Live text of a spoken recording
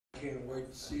can't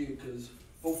wait to see it because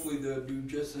hopefully they'll do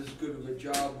just as good of a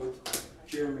job with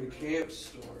Jeremy Camp's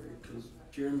story, because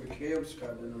Jeremy Camp's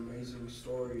got an amazing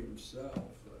story himself.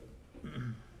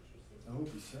 I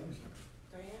hope he sings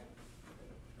it. Diane?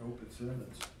 I hope it's him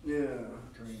that's Yeah.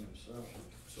 portraying himself,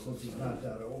 since he's not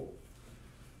that old.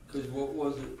 Because what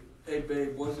was it? Hey,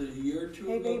 babe, was it a year or two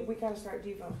Hey, ago? babe, we gotta start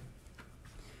Devo.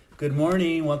 Good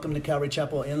morning. Welcome to Calvary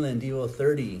Chapel Inland, Devo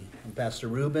 30. I'm Pastor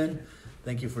Ruben.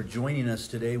 Thank you for joining us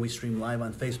today. We stream live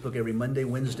on Facebook every Monday,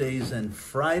 Wednesdays, and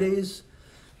Fridays.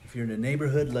 If you're in the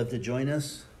neighborhood, love to join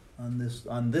us on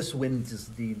this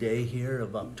Wednesday day here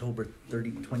of October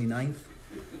 29th.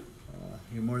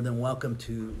 You're more than welcome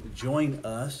to join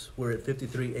us. We're at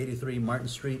 5383 Martin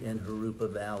Street in Jurupa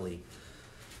Valley.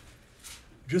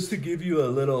 Just to give you a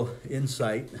little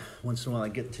insight, once in a while I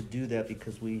get to do that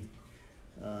because we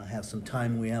have some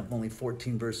time. We have only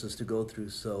 14 verses to go through.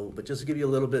 But just to give you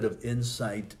a little bit of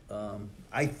insight,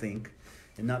 I think,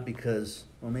 and not because,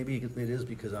 well, maybe it is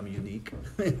because I'm unique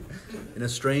in a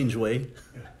strange way,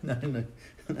 not in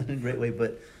a great way,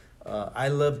 but I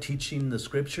love teaching the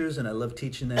scriptures, and I love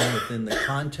teaching them within the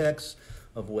context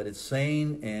of what it's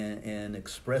saying and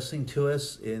expressing to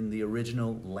us in the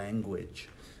original language,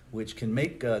 which can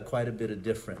make quite a bit of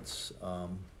difference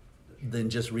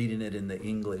than just reading it in the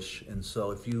English. And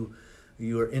so if you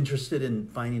are interested in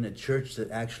finding a church that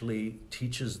actually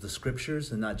teaches the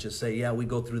scriptures and not just say, yeah, we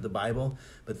go through the Bible,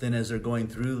 but then as they're going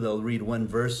through, they'll read one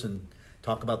verse and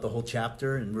talk about the whole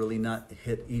chapter and really not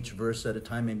hit each verse at a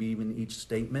time, maybe even each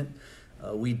statement.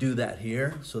 We do that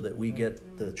here so that we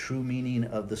get the true meaning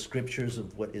of the scriptures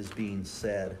of what is being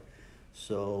said.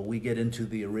 So we get into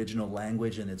the original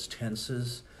language and its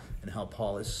tenses and how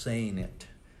Paul is saying it.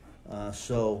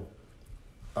 So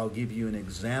I'll give you an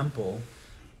example.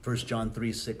 1 John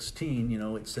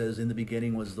 3:16, it says, in the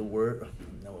beginning was the Word.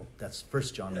 No, that's 1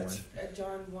 John 1.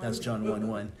 John 1. That's John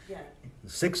 1:1. Yeah.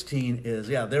 16 is,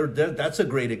 that's a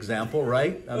great example,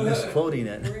 right? I'm misquoting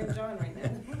it. We're in John right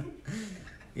now.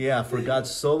 Yeah, for God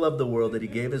so loved the world that he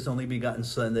gave his only begotten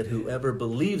Son, that whoever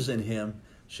believes in him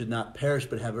should not perish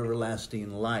but have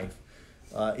everlasting life.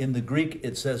 In the Greek,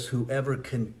 it says whoever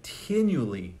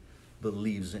continually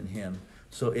believes in him.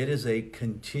 So it is a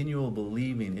continual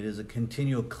believing. It is a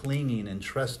continual clinging and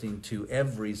trusting to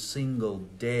every single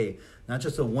day. Not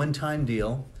just a one-time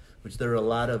deal, which there are a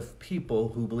lot of people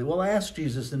who believe, well, I asked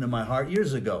Jesus into my heart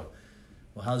years ago.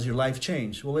 Well, how's your life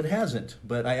changed? Well, it hasn't.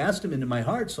 But I asked him into my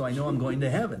heart, so I know I'm going to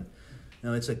heaven.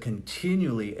 Now, it's a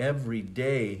continually, every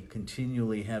day,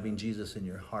 continually having Jesus in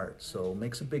your heart. So it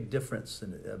makes a big difference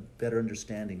and a better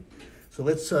understanding. So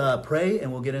let's pray,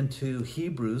 and we'll get into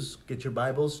Hebrews. Get your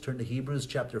Bibles, turn to Hebrews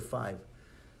chapter 5.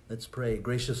 Let's pray.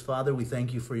 Gracious Father, we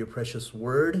thank you for your precious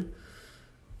word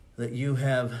that you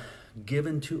have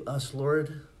given to us,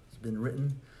 Lord. It's been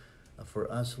written for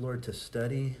us, Lord, to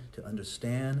study, to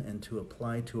understand, and to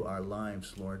apply to our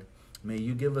lives, Lord. May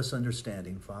you give us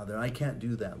understanding, Father. I can't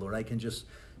do that, Lord. I can just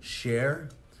share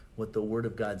what the Word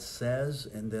of God says,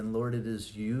 and then, Lord, it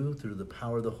is you, through the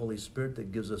power of the Holy Spirit,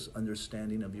 that gives us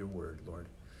understanding of your Word, Lord.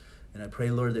 And I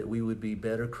pray, Lord, that we would be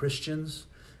better Christians,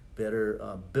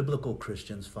 better biblical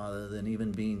Christians, Father, than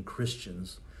even being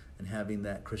Christians and having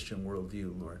that Christian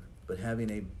worldview, Lord, but having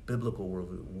a biblical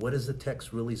worldview. What is the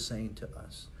text really saying to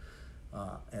us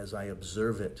as I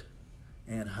observe it,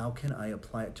 and how can I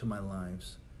apply it to my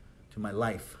lives? To my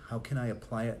life? How can I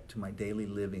apply it to my daily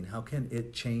living? How can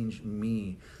it change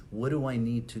me? What do I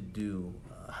need to do?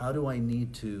 How do I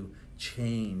need to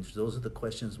change? Those are the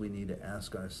questions we need to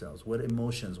ask ourselves. What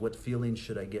emotions, what feelings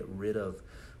should I get rid of?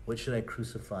 What should I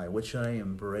crucify? What should I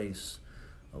embrace?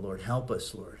 Oh, Lord, help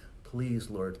us, Lord. Please,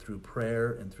 Lord, through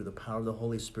prayer and through the power of the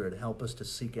Holy Spirit, help us to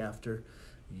seek after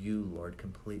you, Lord,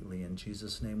 completely. In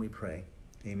Jesus' name we pray.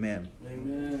 Amen.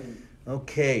 Amen.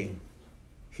 Okay.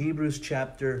 Hebrews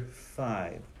chapter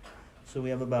 5. So we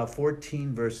have about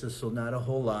 14 verses, so not a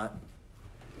whole lot.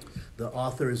 The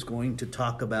author is going to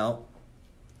talk about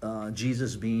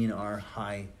Jesus being our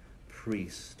high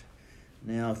priest.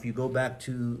 Now, if you go back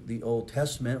to the Old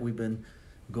Testament, we've been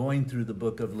going through the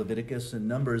book of Leviticus and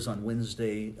Numbers on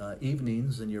Wednesday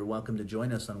evenings, and you're welcome to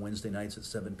join us on Wednesday nights at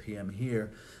 7 p.m.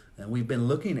 here. And we've been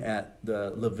looking at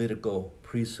the Levitical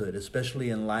priesthood, especially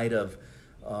in light of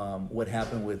what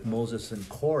happened with Moses and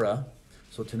Korah.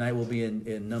 So tonight we'll be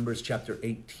in Numbers chapter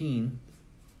 18.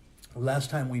 Last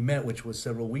time we met, which was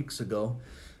several weeks ago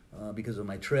because of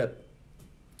my trip,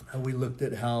 we looked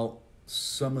at how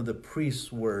some of the priests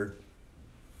were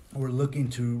looking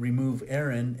to remove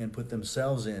Aaron and put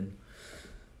themselves in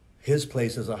his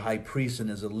place as a high priest and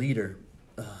as a leader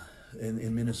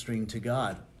in ministering to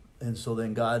God. And so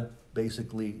then God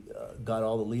basically got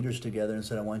all the leaders together and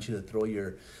said, I want you to throw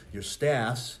your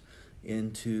staffs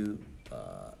into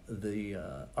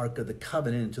the Ark of the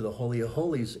Covenant, into the Holy of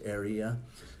Holies area,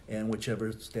 and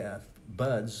whichever staff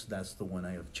buds, that's the one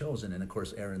I have chosen. And of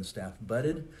course, Aaron's staff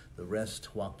budded. The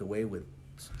rest walked away with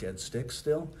dead sticks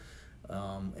still.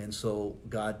 And so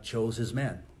God chose his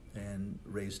man and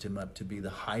raised him up to be the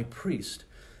high priest.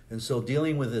 And so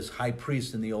dealing with this high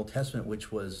priest in the Old Testament,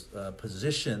 which was a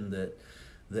position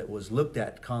that was looked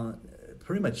at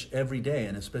pretty much every day,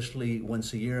 and especially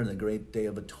once a year on the Great Day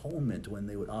of Atonement, when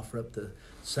they would offer up the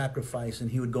sacrifice,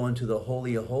 and he would go into the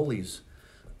Holy of Holies,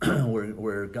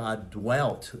 where God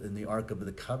dwelt in the Ark of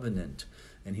the Covenant,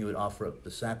 and he would offer up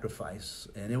the sacrifice.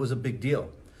 And it was a big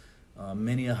deal.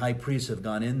 Many a high priests have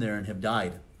gone in there and have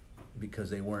died because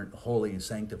they weren't holy and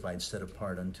sanctified, set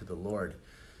apart unto the Lord.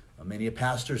 Many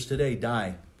pastors today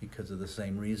die because of the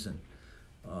same reason.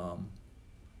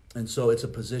 And so it's a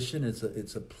position,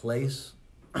 it's a place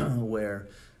where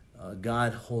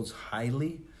God holds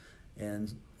highly,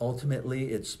 and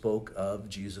ultimately it spoke of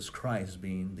Jesus Christ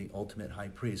being the ultimate high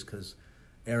priest, because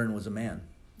Aaron was a man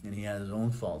and he had his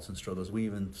own faults and struggles. We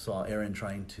even saw Aaron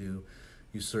trying to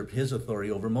usurp his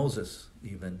authority over Moses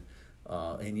even.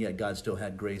 And yet God still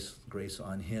had grace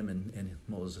on him and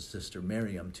Moses' sister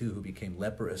Miriam too, who became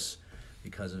leprous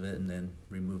because of it, and then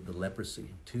removed the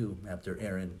leprosy too after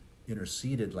Aaron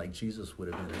interceded like Jesus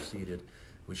would have interceded,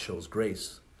 which shows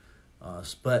grace.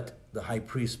 But the high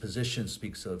priest position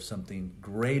speaks of something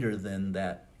greater than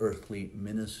that earthly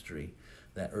ministry,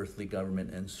 that earthly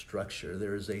government and structure.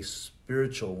 There is a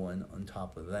spiritual one on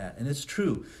top of that. And it's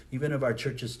true, even of our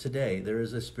churches today, there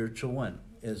is a spiritual one.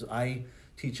 As I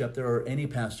teach up there, or any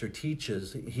pastor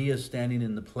teaches, he is standing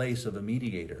in the place of a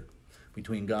mediator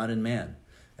between God and man,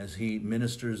 as he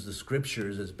ministers the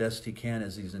scriptures as best he can,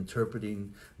 as he's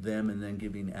interpreting them and then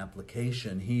giving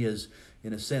application. He is,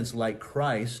 in a sense, like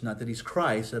Christ, not that he's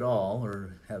Christ at all,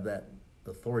 or have that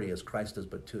authority as Christ does,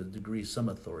 but to a degree, some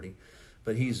authority.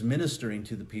 But he's ministering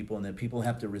to the people, and then people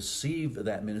have to receive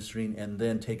that ministering and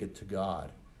then take it to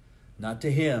God. Not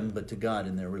to him, but to God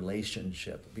in their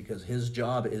relationship, because his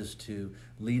job is to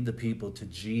lead the people to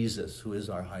Jesus, who is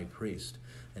our high priest,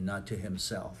 and not to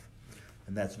himself.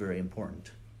 And that's very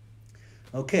important.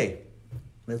 Okay,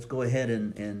 let's go ahead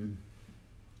and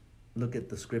look at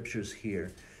the scriptures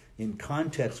here. In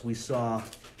context, we saw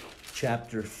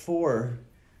chapter 4,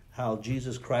 how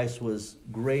Jesus Christ was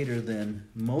greater than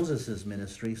Moses'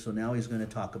 ministry. So now he's going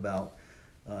to talk about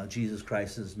Jesus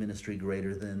Christ's ministry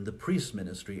greater than the priest's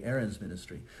ministry, Aaron's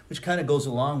ministry, which kind of goes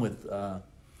along with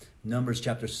Numbers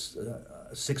chapters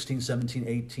 16, 17,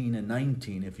 18, and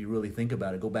 19. If you really think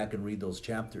about it, go back and read those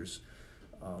chapters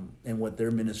and what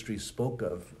their ministry spoke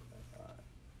of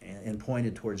and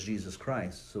pointed towards Jesus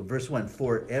Christ. So verse 1,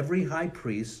 for every high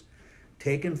priest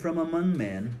taken from among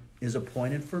men is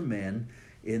appointed for men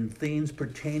in things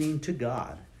pertaining to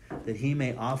God, that he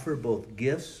may offer both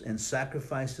gifts and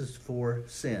sacrifices for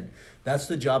sin. That's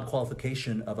the job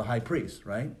qualification of a high priest,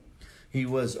 right? He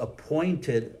was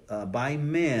appointed by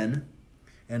men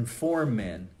and for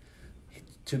men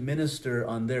to minister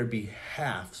on their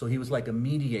behalf. So he was like a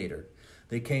mediator.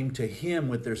 They came to him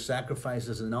with their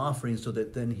sacrifices and offerings so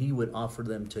that then he would offer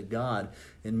them to God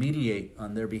and mediate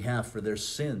on their behalf for their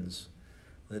sins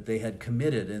that they had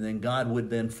committed. And then God would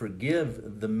then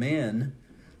forgive the men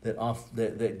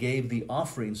that gave the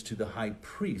offerings to the high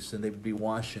priest, and they would be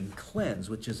washed and cleansed,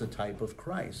 which is a type of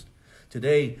Christ.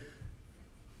 Today,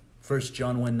 1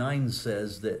 John 1:9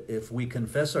 says that if we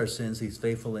confess our sins, he's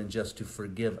faithful and just to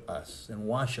forgive us and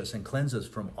wash us and cleanse us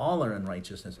from all our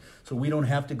unrighteousness. So we don't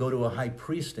have to go to a high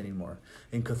priest anymore.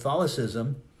 In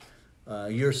Catholicism,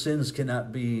 your sins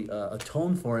cannot be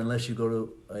atoned for unless you go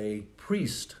to a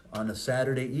priest on a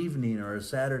Saturday evening or a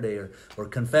Saturday or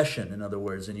confession, in other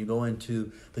words, and you go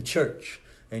into the church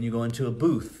and you go into a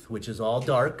booth, which is all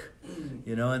dark,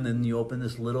 and then you open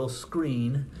this little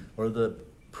screen, or the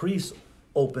priest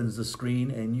opens the screen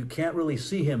and you can't really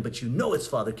see him, but it's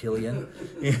Father Killian,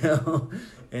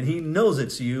 and he knows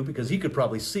it's you because he could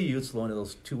probably see you. It's one of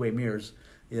those two-way mirrors,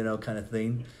 kind of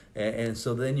thing. And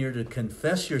so then you're to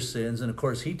confess your sins, and of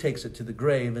course he takes it to the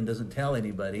grave and doesn't tell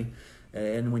anybody.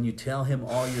 And when you tell him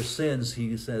all your sins,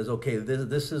 he says, okay,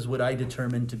 this is what I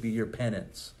determined to be your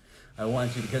penance. I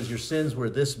want you, because your sins were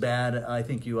this bad, I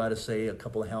think you ought to say a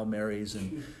couple of Hail Marys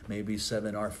and maybe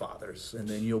 7 Our Fathers, and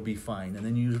then you'll be fine. And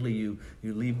then usually you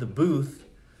leave the booth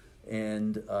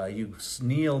and you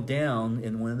kneel down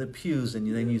in one of the pews,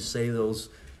 and then you say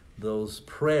those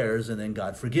prayers, and then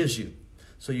God forgives you.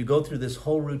 So you go through this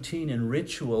whole routine and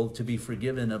ritual to be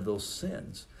forgiven of those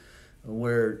sins,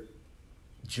 where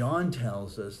John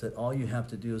tells us that all you have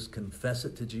to do is confess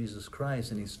it to Jesus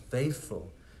Christ, and he's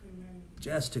faithful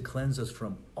just to cleanse us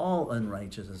from all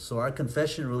unrighteousness. So our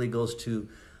confession really goes to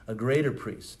a greater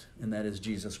priest, and that is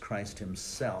Jesus Christ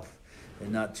himself,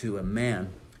 and not to a man.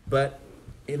 But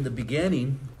in the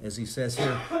beginning, as he says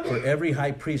here, for every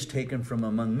high priest taken from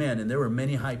among men, and there were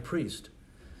many high priests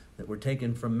that were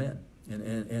taken from men.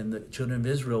 And the children of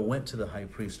Israel went to the high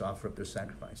priest to offer up their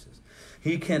sacrifices.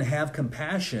 He can have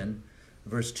compassion,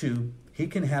 verse 2, he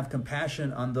can have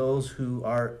compassion on those who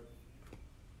are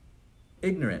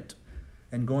ignorant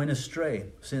and going astray,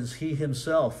 since he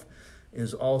himself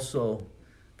is also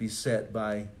beset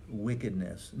by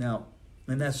wickedness. Now,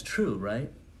 and that's true,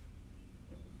 right?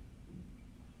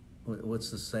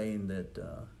 What's the saying that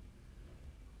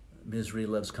misery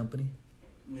loves company?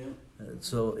 Yeah.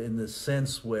 So in the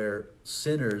sense where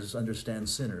sinners understand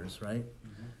sinners, right?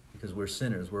 Because we're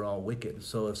sinners, we're all wicked.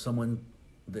 So if someone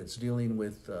that's dealing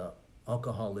with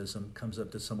alcoholism comes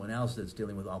up to someone else that's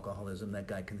dealing with alcoholism, that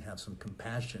guy can have some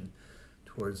compassion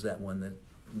towards that one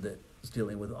that's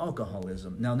dealing with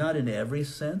alcoholism. Now, not in every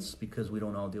sense, because we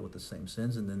don't all deal with the same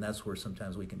sins, and then that's where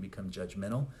sometimes we can become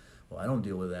judgmental. Well, I don't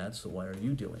deal with that, so why are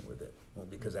you dealing with it? Well,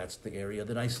 because that's the area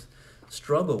that I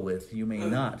struggle with. You may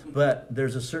not. But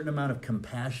there's a certain amount of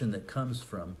compassion that comes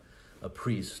from a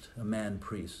priest, a man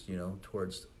priest,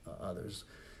 towards others.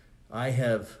 I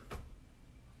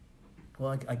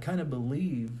kind of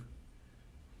believe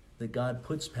that God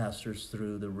puts pastors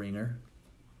through the ringer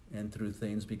and through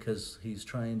things because he's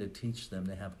trying to teach them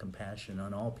to have compassion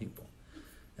on all people.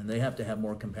 And they have to have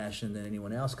more compassion than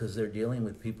anyone else because they're dealing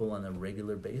with people on a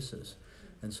regular basis.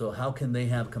 And so how can they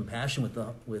have compassion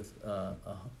with an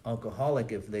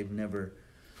alcoholic if they've never,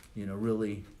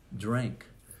 really drank?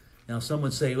 Now, some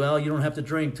would say, well, you don't have to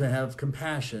drink to have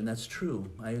compassion. That's true.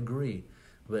 I agree.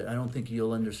 But I don't think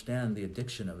you'll understand the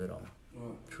addiction of it all.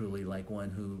 Truly, like one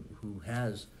who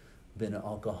has been an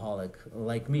alcoholic,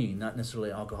 like me, not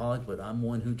necessarily alcoholic, but I'm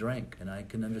one who drank, and I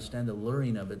can understand the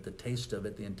luring of it, the taste of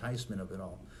it, the enticement of it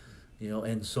all,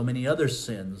 and so many other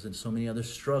sins and so many other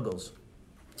struggles.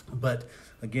 But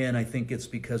again, I think it's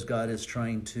because God is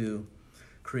trying to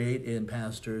create in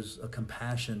pastors a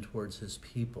compassion towards his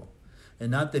people. And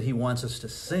not that he wants us to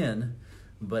sin,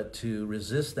 but to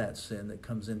resist that sin that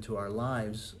comes into our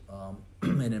lives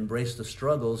and embrace the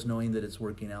struggles, knowing that it's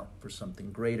working out for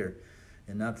something greater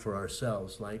and not for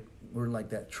ourselves. Like we're like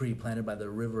that tree planted by the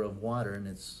river of water, and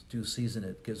its due season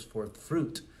it gives forth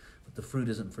fruit. But the fruit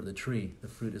isn't for the tree. The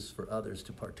fruit is for others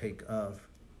to partake of.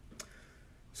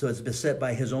 So it's beset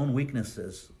by his own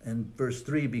weaknesses. And verse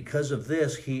 3, because of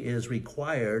this he is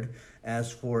required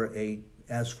as for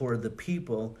the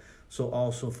people, so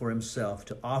also for himself,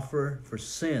 to offer for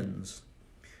sins.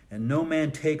 And no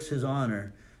man takes his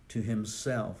honor to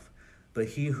himself, but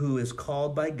he who is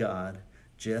called by God,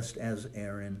 just as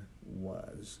Aaron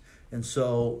was. And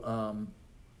so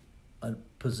a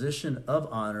position of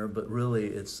honor, but really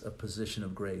it's a position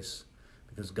of grace,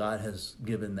 because God has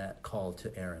given that call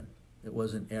to Aaron. It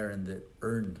wasn't Aaron that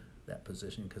earned that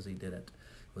position because he didn't.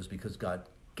 It was because God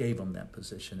gave him that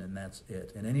position, and that's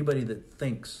it. And anybody that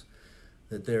thinks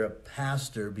that they're a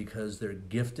pastor because they're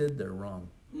gifted, they're wrong.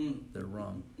 They're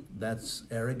wrong. That's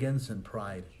arrogance and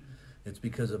pride. It's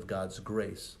because of God's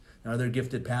grace. Now, are there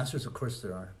gifted pastors? Of course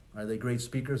there are. Are they great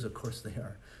speakers? Of course they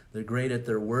are. They're great at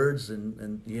their words,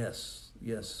 and yes.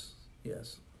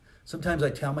 Sometimes I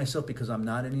tell myself, because I'm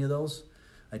not any of those,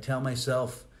 I tell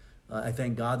myself, I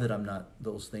thank God that I'm not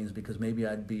those things, because maybe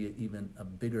I'd be even a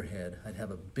bigger head. I'd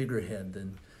have a bigger head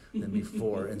than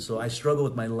before. And so I struggle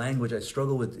with my language. I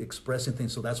struggle with expressing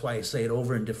things. So that's why I say it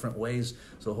over in different ways.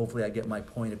 So hopefully I get my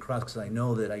point across, because I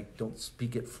know that I don't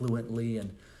speak it fluently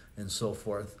and so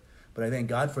forth. But I thank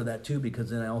God for that too, because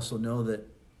then I also know that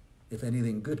if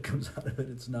anything good comes out of it,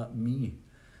 it's not me.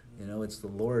 It's the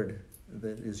Lord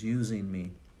that is using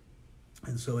me.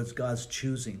 And so it's God's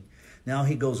choosing. Now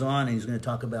he goes on and he's going to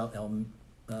talk about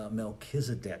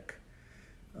Melchizedek.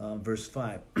 Verse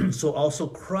 5. So also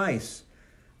Christ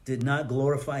did not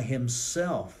glorify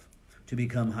himself to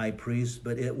become high priest,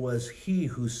 but it was he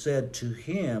who said to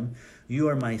him, "You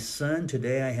are my son,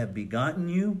 today I have begotten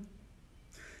you."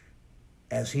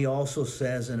 As he also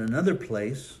says in another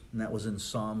place, and that was in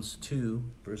Psalms 2,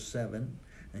 verse 7,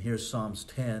 and here's Psalms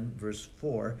 10, verse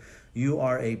 4, "You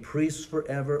are a priest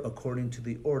forever according to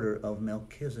the order of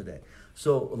Melchizedek."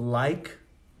 So like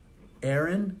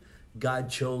Aaron, God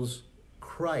chose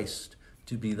Christ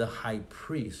to be the high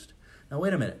priest. Now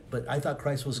wait a minute, but I thought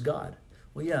Christ was God.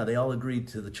 Well, yeah, they all agreed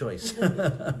to the choice.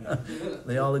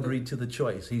 They all agreed to the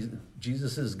choice.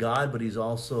 Jesus is God, but he's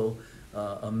also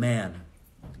a man.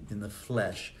 in the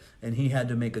flesh, and he had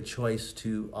to make a choice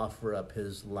to offer up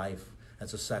his life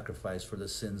as a sacrifice for the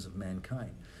sins of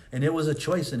mankind. And it was a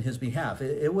choice in his behalf.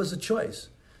 It was a choice.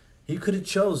 He could have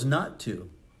chose not to.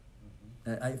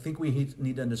 I think we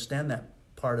need to understand that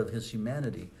part of his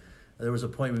humanity. There was a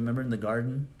point, remember, in the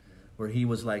garden where he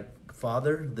was like,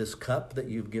 Father, this cup that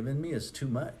you've given me is too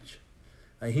much.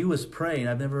 He was praying.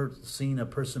 I've never seen a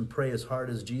person pray as hard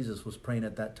as Jesus was praying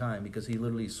at that time, because he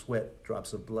literally sweat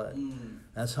drops of blood.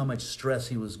 That's how much stress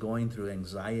he was going through,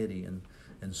 anxiety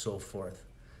and so forth.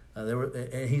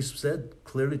 And he said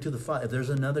clearly to the Father, if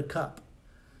there's another cup,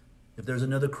 if there's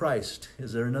another Christ,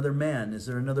 is there another man? Is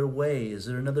there another way? Is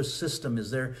there another system?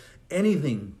 Is there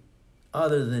anything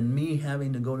other than me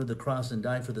having to go to the cross and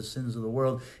die for the sins of the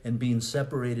world and being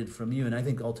separated from you? And I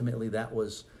think ultimately that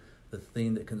was the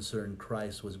thing that concerned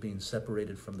Christ, was being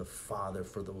separated from the Father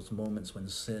for those moments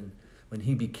when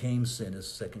he became sin,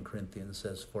 as 2 Corinthians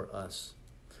says, for us.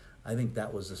 I think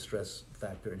that was a stress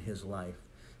factor in his life,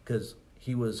 because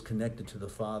he was connected to the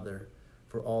Father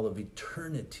for all of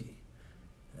eternity.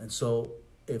 And so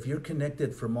if you're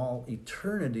connected from all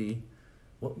eternity,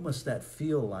 what must that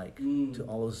feel like to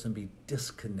all of a sudden be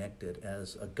disconnected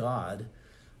as a God,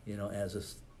 as a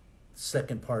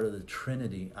second part of the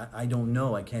Trinity? I don't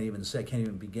know. I can't even say. I can't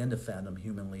even begin to fathom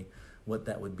humanly what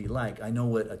that would be like. I know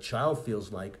what a child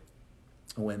feels like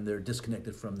when they're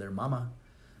disconnected from their mama,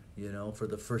 for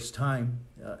the first time.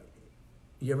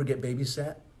 You ever get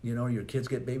babysat? Your kids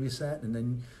get babysat, and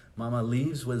then mama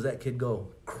leaves. What does that kid go?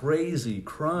 Crazy,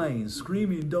 crying,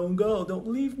 screaming, don't go, don't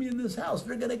leave me in this house.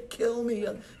 They're going to kill me.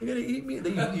 They're going to eat me.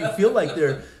 You feel like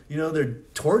they're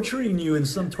torturing you in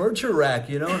some torture rack,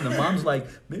 and the mom's like,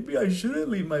 maybe I shouldn't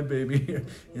leave my baby here.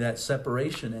 That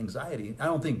separation anxiety. I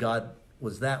don't think God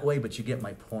was that way, but you get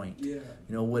my point. Yeah.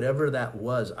 Whatever that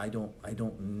was, I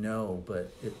don't know,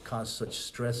 but it caused such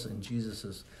stress in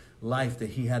Jesus's life that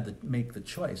he had to make the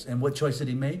choice. And what choice did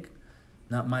he make?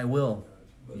 Not my will,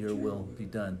 your will be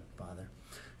done, Father.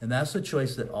 And that's the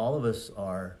choice that all of us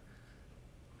are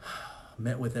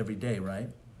met with every day, right?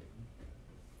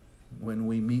 When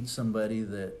we meet somebody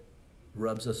that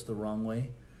rubs us the wrong way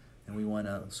and we want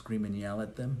to scream and yell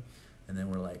at them, and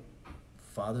then we're like,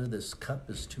 Father, this cup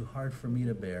is too hard for me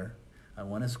to bear. I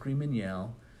want to scream and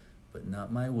yell, but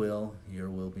not my will, your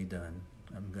will be done.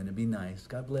 I'm going to be nice.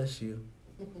 God bless you.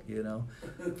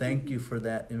 Thank you for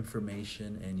that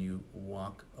information, and you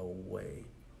walk away.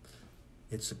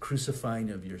 It's a crucifying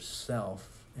of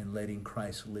yourself and letting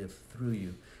Christ live through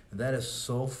you. And that is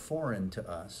so foreign to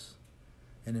us.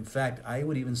 And in fact, I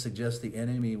would even suggest the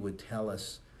enemy would tell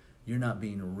us, you're not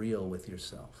being real with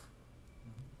yourself.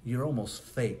 You're almost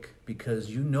fake, because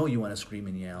you want to scream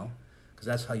and yell, because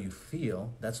that's how you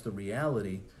feel. That's the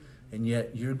reality. And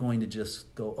yet you're going to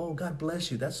just go, oh, God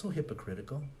bless you. That's so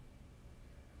hypocritical.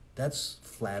 That's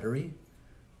flattery.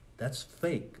 That's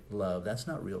fake love. That's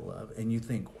not real love. And you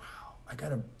think, wow, I got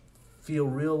to feel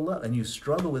real love. And you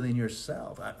struggle within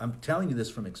yourself. I'm telling you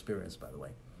this from experience, by the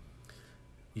way.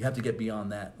 You have to get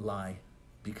beyond that lie,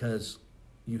 because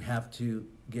you have to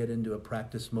get into a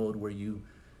practice mode where you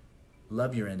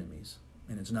love your enemies.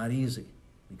 And it's not easy,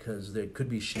 because there could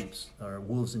be sheep's or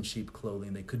wolves in sheep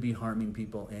clothing. They could be harming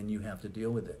people, and you have to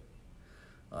deal with it.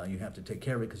 You have to take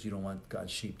care of it, because you don't want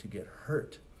God's sheep to get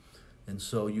hurt. And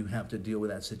so you have to deal with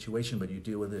that situation, but you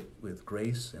deal with it with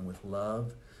grace and with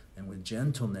love and with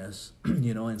gentleness,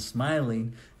 and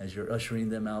smiling as you're ushering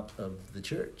them out of the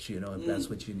church, if that's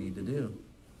what you need to do.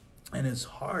 And it's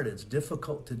hard, it's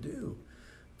difficult to do,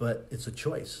 but it's a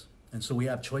choice. And so we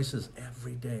have choices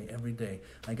every day, every day.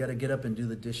 I got to get up and do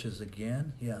the dishes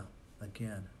again. Yeah,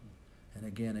 again and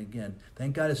again, again.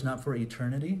 Thank God it's not for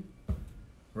eternity,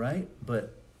 right?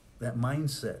 But that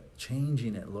mindset,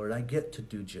 changing it, Lord, I get to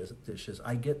do dishes.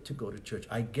 I get to go to church.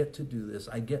 I get to do this.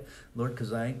 Lord,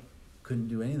 because I couldn't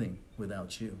do anything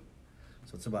without you.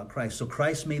 So it's about Christ. So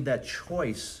Christ made that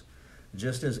choice,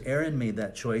 just as Aaron made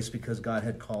that choice, because God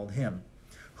had called him.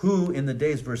 Who in the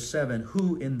days, verse 7,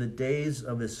 who in the days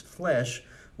of his flesh,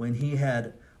 when he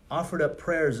had offered up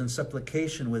prayers and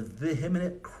supplication with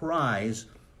vehement cries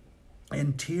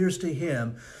and tears to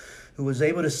him, who was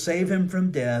able to save him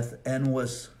from death, and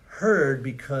was heard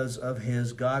because of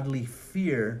his godly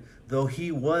fear, though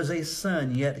he was a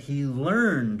son, yet he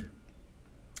learned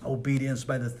obedience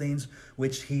by the things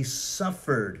which he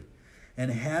suffered. And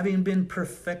having been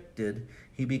perfected,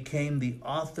 he became the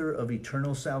author of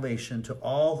eternal salvation to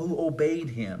all who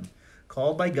obeyed him,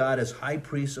 called by God as high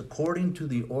priest according to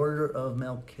the order of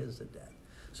Melchizedek.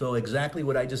 So exactly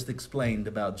what I just explained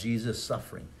about Jesus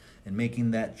suffering and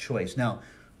making that choice. Now,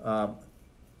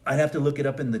 I'd have to look it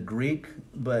up in the Greek,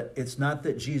 but it's not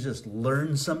that Jesus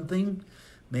learned something,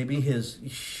 maybe his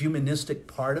humanistic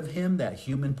part of him, that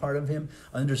human part of him,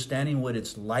 understanding what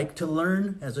it's like to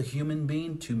learn as a human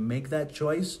being, to make that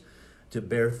choice, to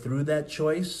bear through that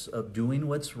choice of doing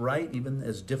what's right, even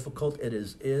as difficult it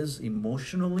is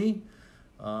emotionally.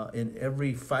 In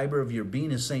every fiber of your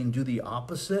being is saying do the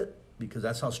opposite, because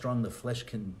that's how strong the flesh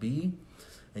can be.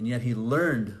 And yet he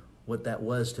learned what that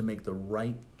was to make the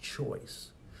right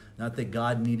choice. Not that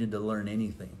God needed to learn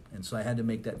anything. And so I had to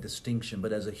make that distinction.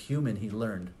 But as a human, he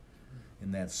learned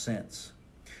in that sense.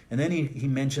 And then he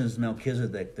mentions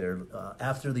Melchizedek there,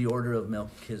 after the order of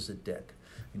Melchizedek.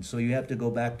 And so you have to go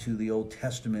back to the Old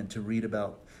Testament to read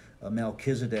about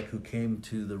Melchizedek, who came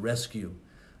to the rescue,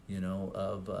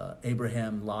 of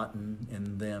Abraham, Lot,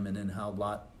 and them, and then how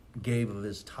Lot gave of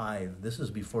his tithe. This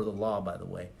is before the law, by the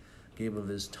way. Gave of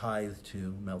his tithe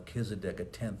to Melchizedek, a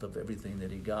tenth of everything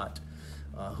that he got.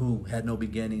 Who had no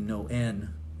beginning, no end.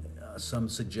 Some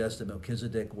suggest that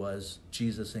Melchizedek was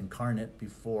Jesus incarnate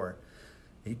before.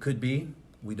 He could be.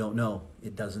 We don't know.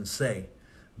 It doesn't say.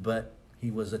 But he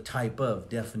was a type of,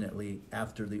 definitely,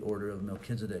 after the order of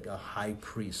Melchizedek, a high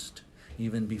priest,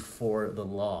 even before the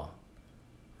law.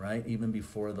 Right? Even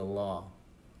before the law,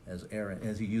 as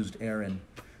he used Aaron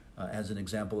as an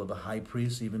example of a high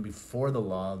priest. Even before the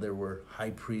law, there were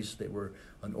high priests. They were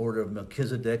an order of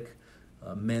Melchizedek.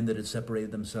 Men that had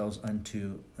separated themselves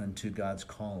unto God's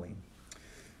calling.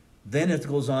 Then it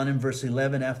goes on in verse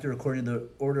 11, after according to the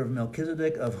order of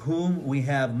Melchizedek, of whom we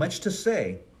have much to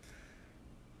say,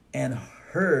 and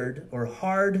heard, or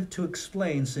hard to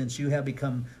explain, since you have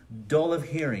become dull of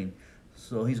hearing.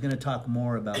 So he's going to talk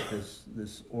more about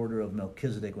this order of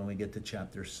Melchizedek when we get to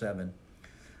chapter 7.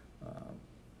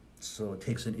 So it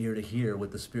takes an ear to hear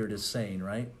what the Spirit is saying,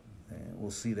 right? And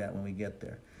we'll see that when we get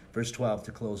there. Verse 12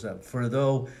 to close up. For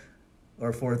though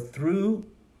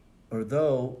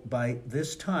by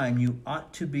this time you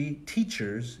ought to be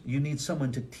teachers, you need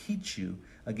someone to teach you,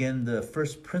 again, the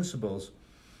first principles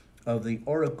of the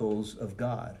oracles of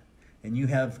God. And you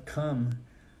have come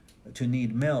to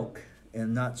need milk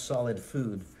and not solid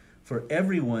food. For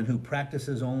everyone who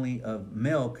practices only of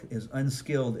milk is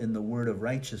unskilled in the word of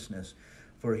righteousness,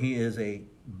 for he is a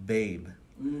babe.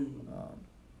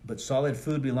 But solid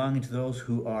food belonging to those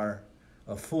who are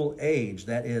of full age,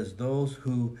 that is, those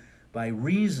who by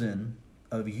reason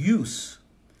of use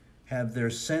have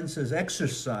their senses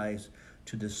exercised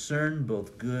to discern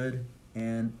both good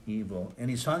and evil. And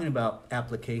he's talking about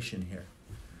application here.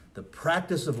 The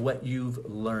practice of what you've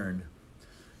learned.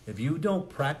 If you don't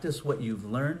practice what you've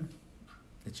learned,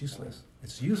 it's useless.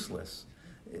 It's useless.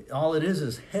 All it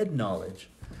is head knowledge.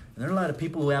 And there are a lot of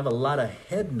people who have a lot of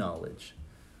head knowledge.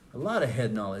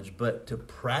 But to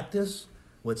practice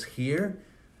what's here,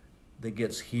 that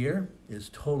gets here, is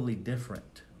totally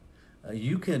different.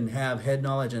 You can have head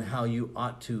knowledge on how you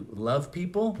ought to love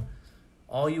people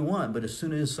all you want, but as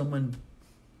soon as someone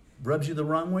rubs you the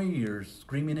wrong way, you're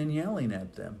screaming and yelling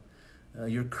at them.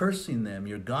 You're cursing them.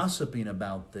 You're gossiping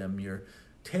about them. You're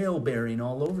tale-bearing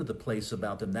all over the place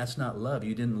about them. That's not love.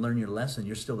 You didn't learn your lesson.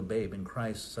 You're still a babe in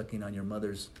Christ, sucking on your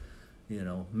mother's,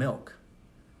 milk.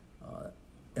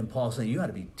 And Paul's saying, you ought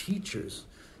to be teachers.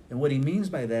 And what he means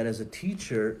by that is a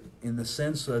teacher in the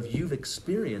sense of you've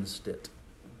experienced it.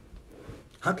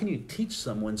 How can you teach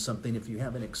someone something if you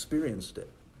haven't experienced it?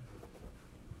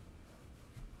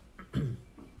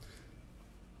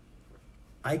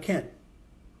 I can't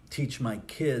teach my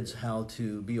kids how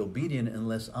to be obedient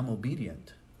unless I'm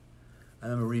obedient. I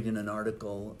remember reading an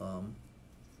article,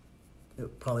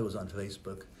 it probably was on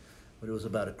Facebook, but it was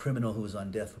about a criminal who was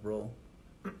on death row.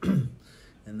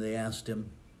 And they asked him,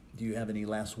 do you have any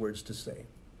last words to say?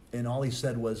 And all he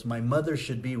said was, my mother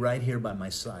should be right here by my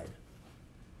side.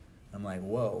 I'm like,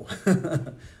 whoa.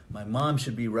 My mom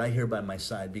should be right here by my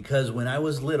side. Because when I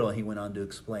was little, he went on to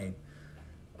explain,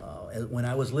 when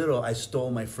I was little, I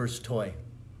stole my first toy.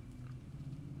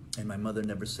 And my mother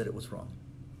never said it was wrong.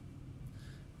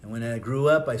 And when I grew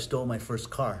up, I stole my first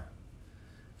car.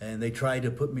 And they tried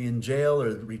to put me in jail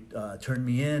or turn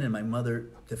me in, and my mother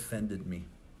defended me.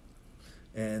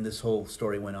 And this whole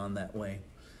story went on that way.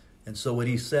 And so what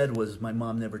he said was, my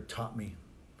mom never taught me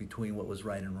between what was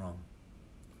right and wrong.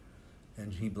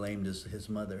 And he blamed his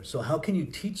mother. So how can you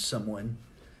teach someone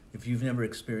if you've never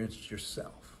experienced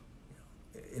yourself?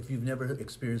 If you've never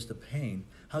experienced the pain?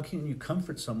 How can you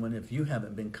comfort someone if you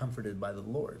haven't been comforted by the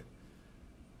Lord?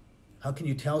 How can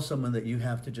you tell someone that you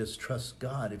have to just trust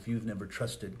God if you've never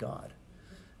trusted God?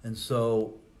 And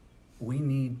so we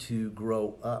need to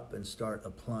grow up and start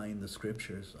applying the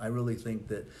scriptures. I really think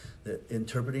that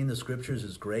interpreting the scriptures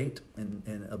is great,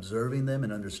 and observing them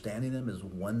and understanding them is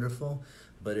wonderful.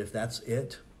 But if that's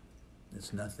it,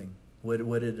 it's nothing.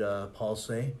 What did Paul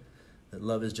say? That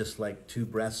love is just like two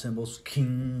brass cymbals,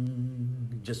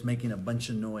 king, just making a bunch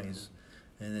of noise,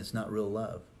 and it's not real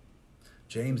love.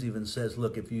 James even says,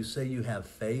 look, if you say you have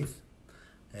faith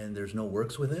and there's no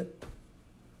works with it,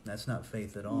 that's not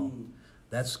faith at all.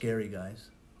 That's scary, guys.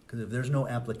 Because if there's no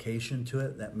application to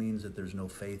it, that means that there's no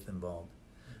faith involved.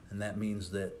 And that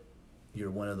means that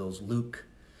you're one of those Luke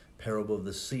parable of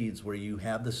the seeds where you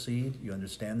have the seed, you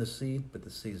understand the seed, but the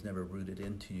seed's never rooted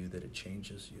into you that it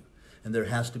changes you. And there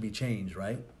has to be change,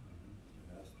 right?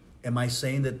 Am I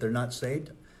saying that they're not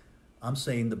saved? I'm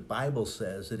saying the Bible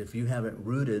says that if you haven't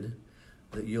rooted,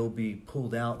 that you'll be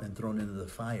pulled out and thrown into the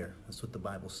fire. That's what the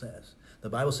Bible says. The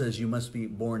Bible says you must be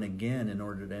born again in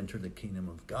order to enter the kingdom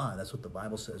of God. That's what the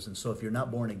Bible says. And so if you're not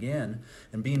born again,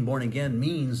 and being born again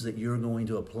means that you're going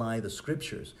to apply the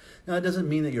scriptures. Now, it doesn't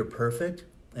mean that you're perfect.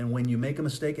 And when you make a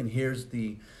mistake, and here's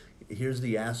the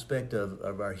aspect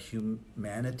of our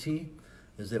humanity,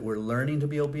 is that we're learning to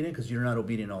be obedient, because you're not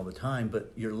obedient all the time,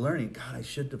 but you're learning, God, I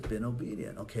should have been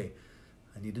obedient. Okay,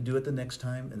 I need to do it the next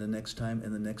time, and the next time,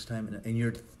 and the next time. And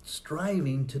you're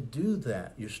striving to do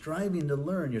that. You're striving to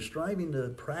learn. You're striving to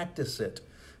practice it,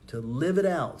 to live it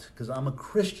out. Because I'm a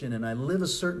Christian, and I live a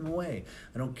certain way.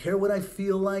 I don't care what I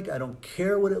feel like. I don't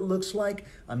care what it looks like.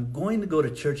 I'm going to go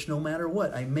to church no matter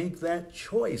what. I make that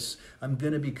choice. I'm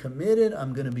going to be committed.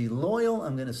 I'm going to be loyal.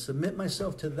 I'm going to submit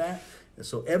myself to that. And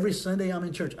so every Sunday I'm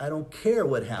in church. I don't care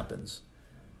what happens.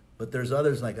 But there's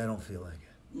others like, I don't feel like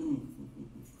it.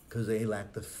 Because they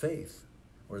lack the faith,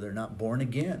 or they're not born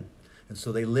again. And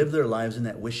so they live their lives in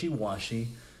that wishy-washy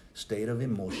state of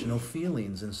emotional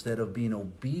feelings instead of being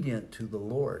obedient to the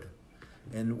Lord.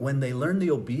 And when they learn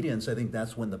the obedience, I think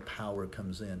that's when the power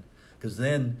comes in. Because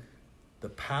then the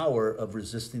power of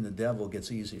resisting the devil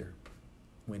gets easier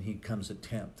when he comes to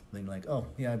tempt. Then like, oh,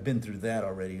 yeah, I've been through that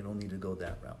already. You don't need to go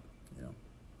that route. You know.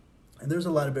 And there's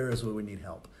a lot of areas where we need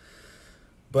help.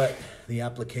 But the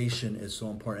application is so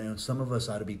important. And some of us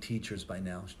ought to be teachers by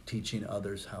now, teaching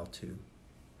others how to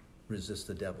resist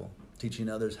the devil, teaching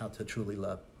others how to truly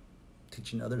love,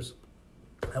 teaching others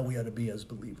how we ought to be as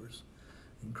believers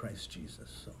in Christ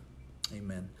Jesus. So,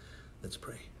 amen. Let's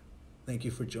pray. Thank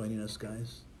you for joining us,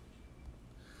 guys.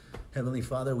 Heavenly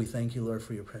Father, we thank you, Lord,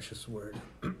 for your precious word.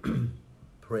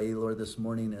 Pray, Lord, this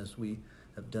morning as we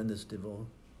have done this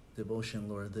devotion,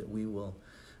 Lord, that we will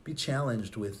be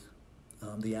challenged with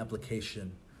the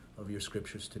application of your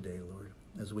scriptures today, Lord,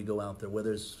 as we go out there,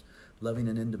 whether it's loving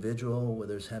an individual,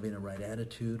 whether it's having a right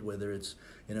attitude, whether it's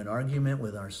in an argument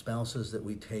with our spouses, that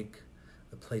we take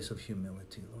the place of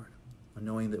humility, Lord,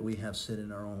 knowing that we have sin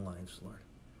in our own lives, Lord,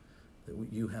 that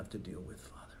you have to deal with,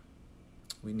 Father.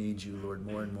 We need you, Lord,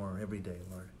 more and more every day,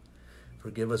 Lord.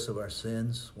 Forgive us of our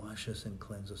sins, wash us and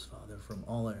cleanse us, Father, from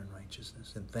all our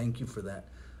unrighteousness. And thank you for that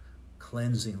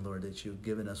cleansing, Lord, that you've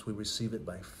given us. We receive it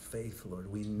by faith,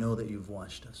 Lord. We know that you've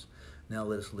washed us. Now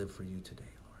let us live for you today,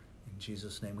 Lord. In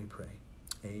Jesus' name we pray.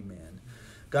 Amen.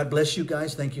 God bless you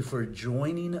guys. Thank you for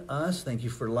joining us. Thank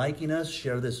you for liking us.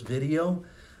 Share this video.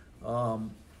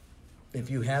 If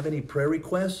you have any prayer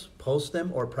requests, post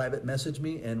them or private message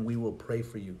me, and we will pray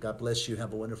for you. God bless you.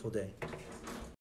 Have a wonderful day.